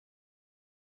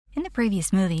In the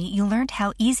previous movie, you learned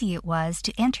how easy it was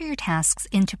to enter your tasks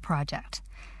into Project.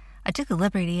 I took the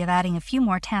liberty of adding a few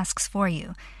more tasks for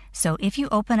you. So if you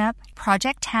open up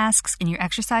Project Tasks in your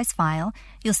exercise file,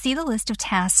 you'll see the list of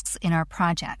tasks in our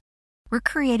project. We're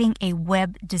creating a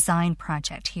web design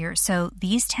project here, so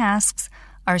these tasks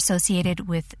are associated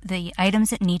with the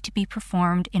items that need to be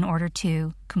performed in order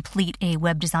to complete a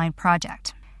web design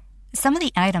project. Some of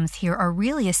the items here are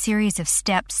really a series of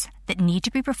steps that need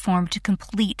to be performed to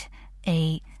complete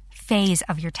a phase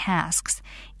of your tasks.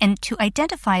 And to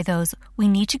identify those, we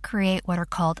need to create what are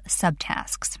called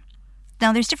subtasks.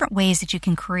 Now, there's different ways that you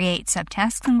can create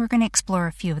subtasks, and we're going to explore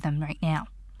a few of them right now.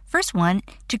 First one,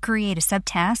 to create a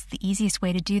subtask, the easiest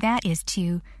way to do that is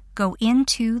to go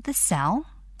into the cell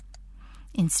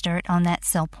and start on that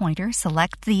cell pointer.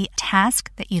 Select the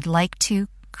task that you'd like to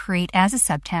create as a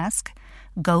subtask.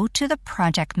 Go to the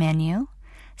Project menu,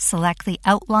 select the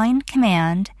Outline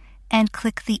command, and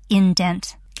click the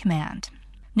Indent command.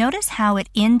 Notice how it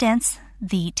indents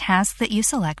the task that you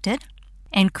selected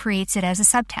and creates it as a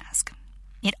subtask.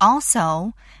 It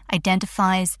also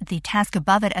identifies the task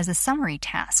above it as a summary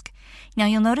task. Now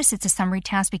you'll notice it's a summary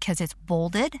task because it's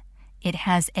bolded. It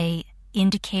has an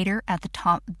indicator at the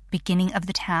top beginning of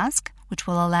the task, which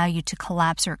will allow you to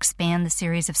collapse or expand the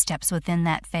series of steps within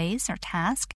that phase or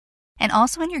task. And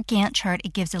also in your Gantt chart,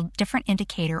 it gives a different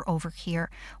indicator over here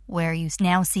where you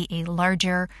now see a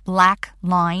larger black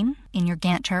line in your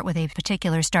Gantt chart with a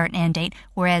particular start and end date,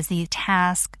 whereas the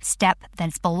task step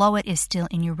that's below it is still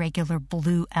in your regular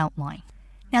blue outline.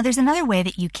 Now there's another way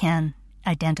that you can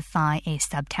identify a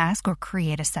subtask or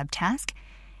create a subtask.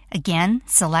 Again,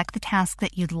 select the task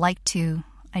that you'd like to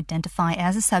identify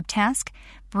as a subtask.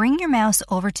 Bring your mouse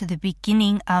over to the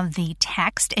beginning of the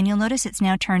text, and you'll notice it's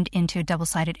now turned into a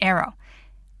double-sided arrow.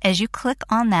 As you click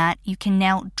on that, you can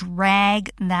now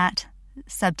drag that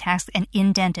subtask and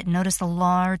indent it. Notice the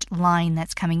large line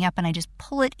that's coming up, and I just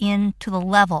pull it in to the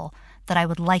level that I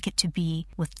would like it to be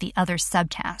with the other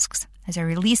subtasks. As I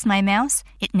release my mouse,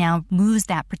 it now moves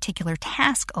that particular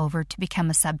task over to become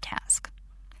a subtask.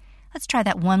 Let's try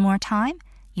that one more time.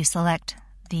 You select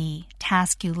the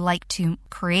task you like to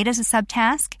create as a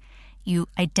subtask. You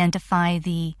identify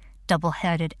the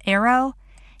double-headed arrow.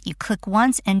 You click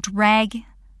once and drag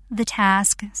the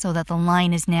task so that the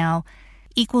line is now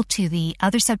equal to the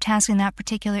other subtask in that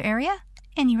particular area,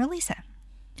 and you release it.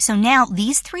 So now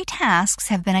these three tasks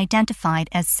have been identified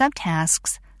as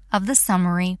subtasks of the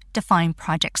summary defined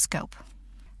project scope.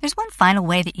 There's one final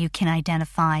way that you can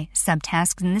identify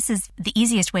subtasks, and this is the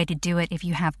easiest way to do it if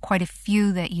you have quite a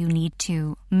few that you need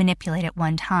to manipulate at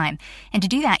one time. And to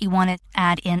do that, you want to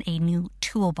add in a new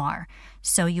toolbar.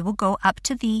 So you will go up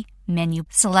to the menu,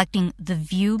 selecting the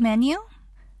View menu,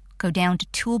 go down to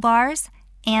Toolbars,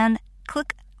 and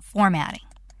click Formatting.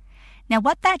 Now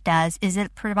what that does is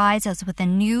it provides us with a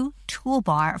new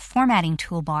toolbar, a formatting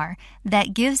toolbar,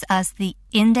 that gives us the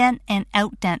indent and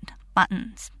outdent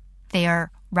buttons. They are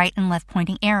right and left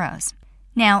pointing arrows.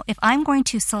 Now, if I'm going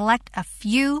to select a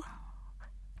few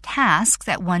tasks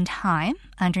at one time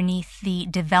underneath the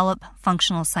Develop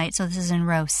functional site, so this is in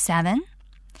row 7,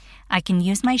 I can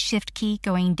use my Shift key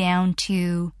going down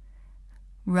to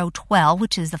row 12,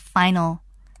 which is the final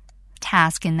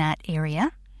task in that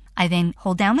area. I then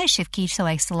hold down my Shift key so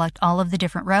I select all of the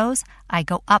different rows. I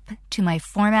go up to my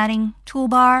formatting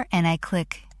toolbar and I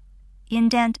click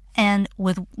Indent, and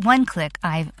with one click,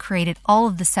 I've created all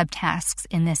of the subtasks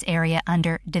in this area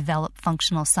under Develop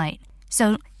functional site.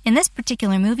 So in this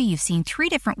particular movie, you've seen 3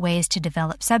 different ways to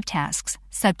develop subtasks.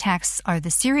 Subtasks are the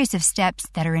series of steps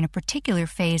that are in a particular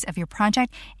phase of your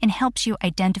project and helps you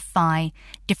identify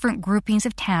different groupings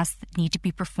of tasks that need to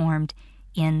be performed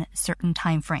in certain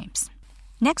time frames.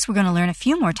 Next, we're going to learn a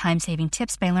few more time-saving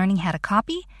tips by learning how to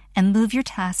copy and move your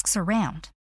tasks around.